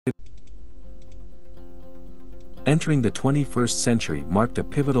Entering the 21st century marked a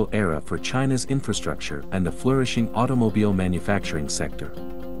pivotal era for China's infrastructure and the flourishing automobile manufacturing sector.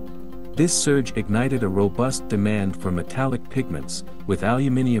 This surge ignited a robust demand for metallic pigments, with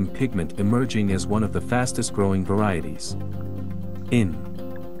aluminium pigment emerging as one of the fastest-growing varieties. In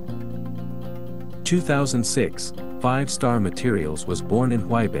 2006, 5 Star Materials was born in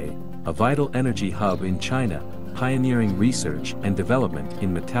Huaibei, a vital energy hub in China, pioneering research and development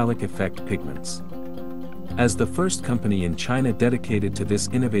in metallic effect pigments. As the first company in China dedicated to this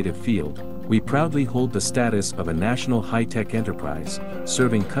innovative field, we proudly hold the status of a national high-tech enterprise,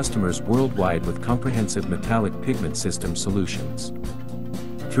 serving customers worldwide with comprehensive metallic pigment system solutions.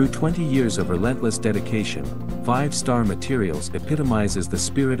 Through 20 years of relentless dedication, 5 Star Materials epitomizes the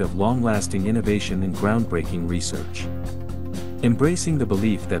spirit of long-lasting innovation and groundbreaking research. Embracing the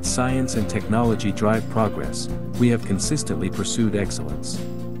belief that science and technology drive progress, we have consistently pursued excellence.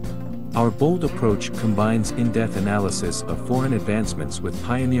 Our bold approach combines in-depth analysis of foreign advancements with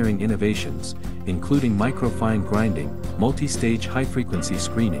pioneering innovations, including microfine grinding, multi-stage high-frequency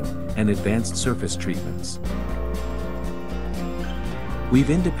screening, and advanced surface treatments. We've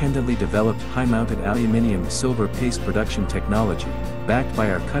independently developed high-mounted aluminium silver paste production technology, backed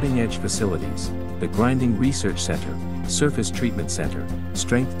by our cutting-edge facilities, the Grinding Research Center, Surface Treatment Center,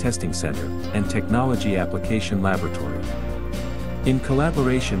 Strength Testing Center, and Technology Application Laboratory. In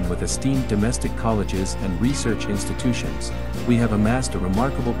collaboration with esteemed domestic colleges and research institutions, we have amassed a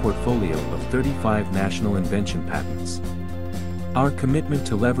remarkable portfolio of 35 national invention patents. Our commitment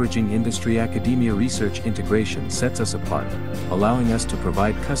to leveraging industry-academia research integration sets us apart, allowing us to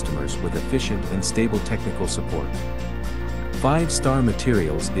provide customers with efficient and stable technical support. 5 Star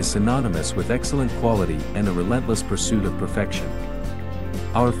Materials is synonymous with excellent quality and a relentless pursuit of perfection.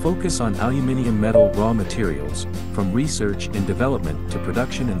 Our focus on aluminium metal raw materials, from research and development to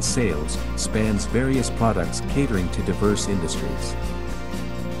production and sales, spans various products catering to diverse industries.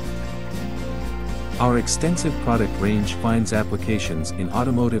 Our extensive product range finds applications in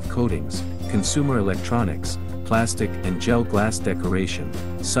automotive coatings, consumer electronics, plastic and gel glass decoration,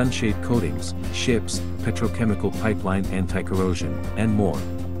 sunshade coatings, ships, petrochemical pipeline anti-corrosion, and more.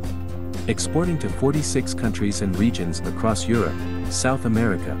 Exporting to 46 countries and regions across Europe, South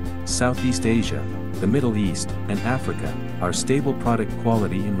America, Southeast Asia, the Middle East, and Africa, our stable product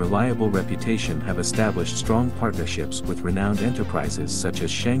quality and reliable reputation have established strong partnerships with renowned enterprises such as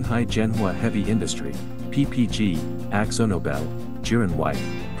Shanghai Zhenhua Heavy Industry, PPG, AkzoNobel, Jiren White,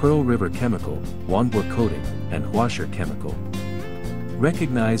 Pearl River Chemical, Wanhua Coating, and Huasher Chemical.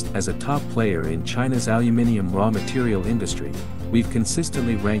 Recognized as a top player in China's aluminium raw material industry, we've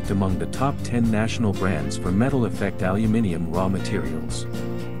consistently ranked among the top 10 national brands for metal effect aluminium raw materials.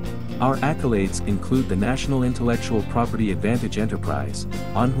 Our accolades include the National Intellectual Property Advantage Enterprise,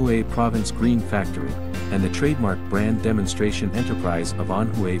 Anhui Province Green Factory, and the Trademark Brand Demonstration Enterprise of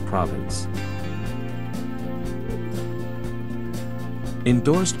Anhui Province.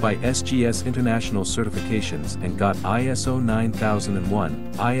 Endorsed by SGS International Certifications and got ISO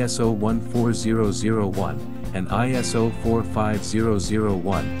 9001, ISO 14001, and ISO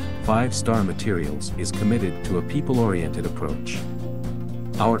 45001, 5 Star Materials is committed to a people-oriented approach.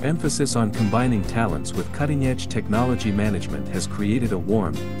 Our emphasis on combining talents with cutting-edge technology management has created a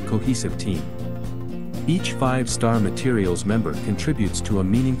warm, cohesive team. Each 5 Star Materials member contributes to a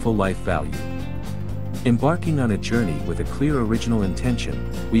meaningful life value. Embarking on a journey with a clear original intention,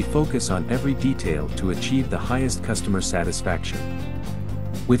 we focus on every detail to achieve the highest customer satisfaction.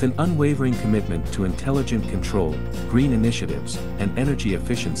 With an unwavering commitment to intelligent control, green initiatives, and energy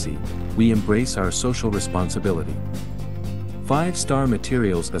efficiency, we embrace our social responsibility. 5 Star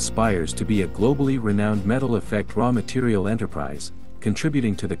Materials aspires to be a globally renowned metal effect raw material enterprise,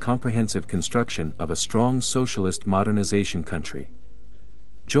 contributing to the comprehensive construction of a strong socialist modernization country.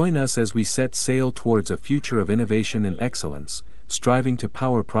 Join us as we set sail towards a future of innovation and excellence, striving to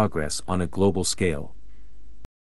power progress on a global scale.